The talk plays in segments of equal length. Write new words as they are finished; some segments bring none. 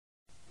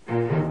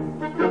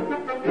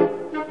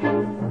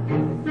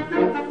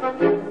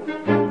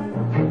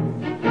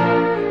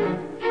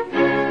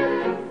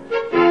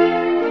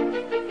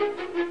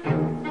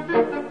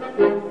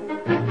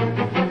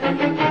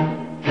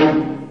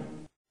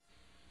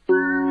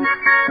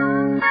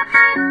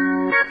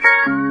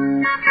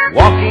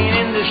Walking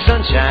in the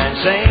sunshine,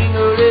 sing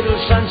a little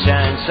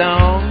sunshine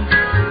song.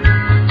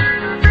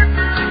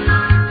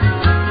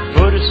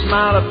 Put a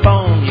smile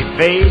upon your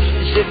face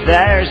as if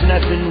there's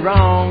nothing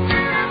wrong.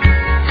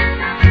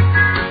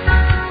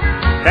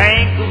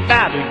 Think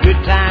about a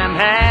good time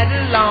had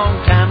a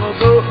long time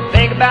ago.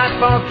 Think about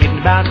forgetting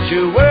about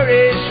your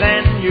worries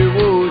and your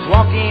woes.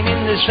 Walking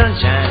in the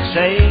sunshine,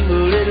 sing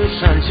a little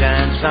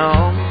sunshine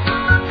song.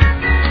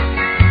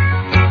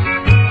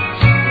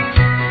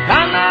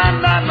 La la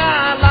la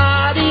la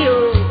la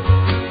dee-oh.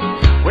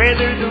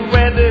 Whether the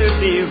weather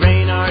be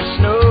rain or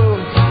snow,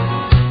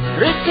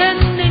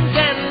 pretending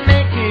can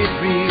make it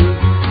real.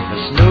 A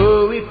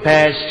snowy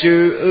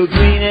pasture, a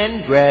green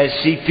and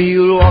grassy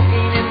field.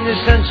 Walking in the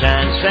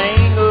sunshine,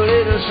 sing a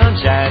little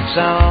sunshine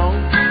song.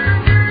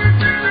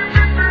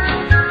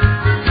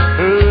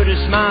 Put a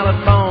smile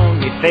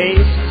upon your face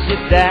as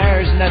if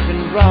there's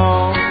nothing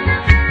wrong.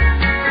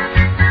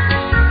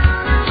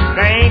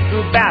 Think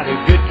about a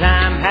good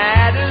time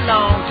had a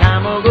long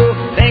time ago.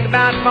 Think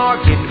about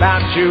forgetting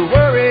about your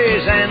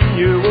worries and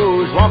your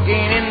woes. Walking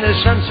in the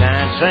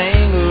sunshine,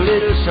 sing a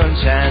little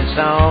sunshine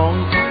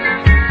song.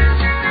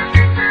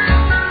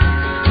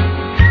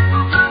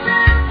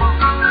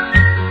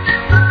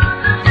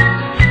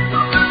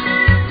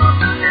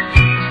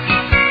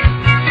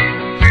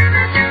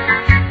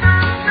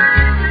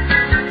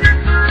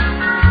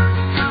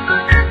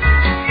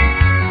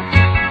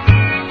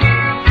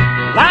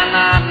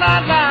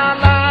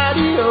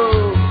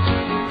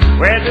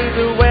 Whether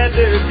the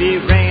weather be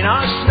rain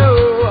or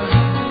snow,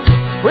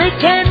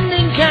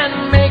 pretending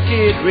can make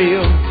it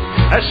real.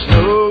 A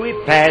snowy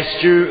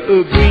pasture,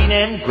 a green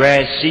and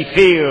grassy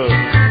field.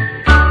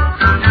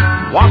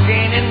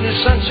 Walking in the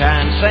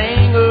sunshine,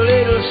 sing a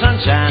little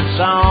sunshine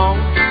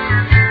song.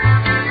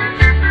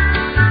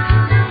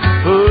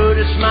 Put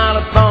a smile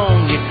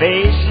upon your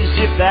face as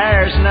if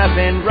there's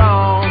nothing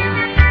wrong.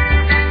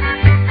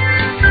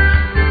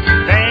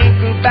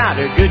 Think about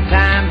a good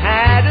time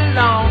had a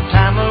long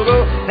time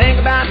ago. Think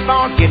about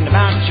forgetting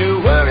about your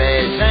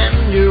worries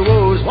and your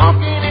woes.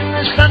 Walking in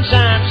the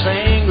sunshine,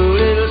 sing a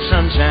little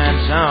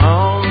sunshine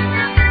song.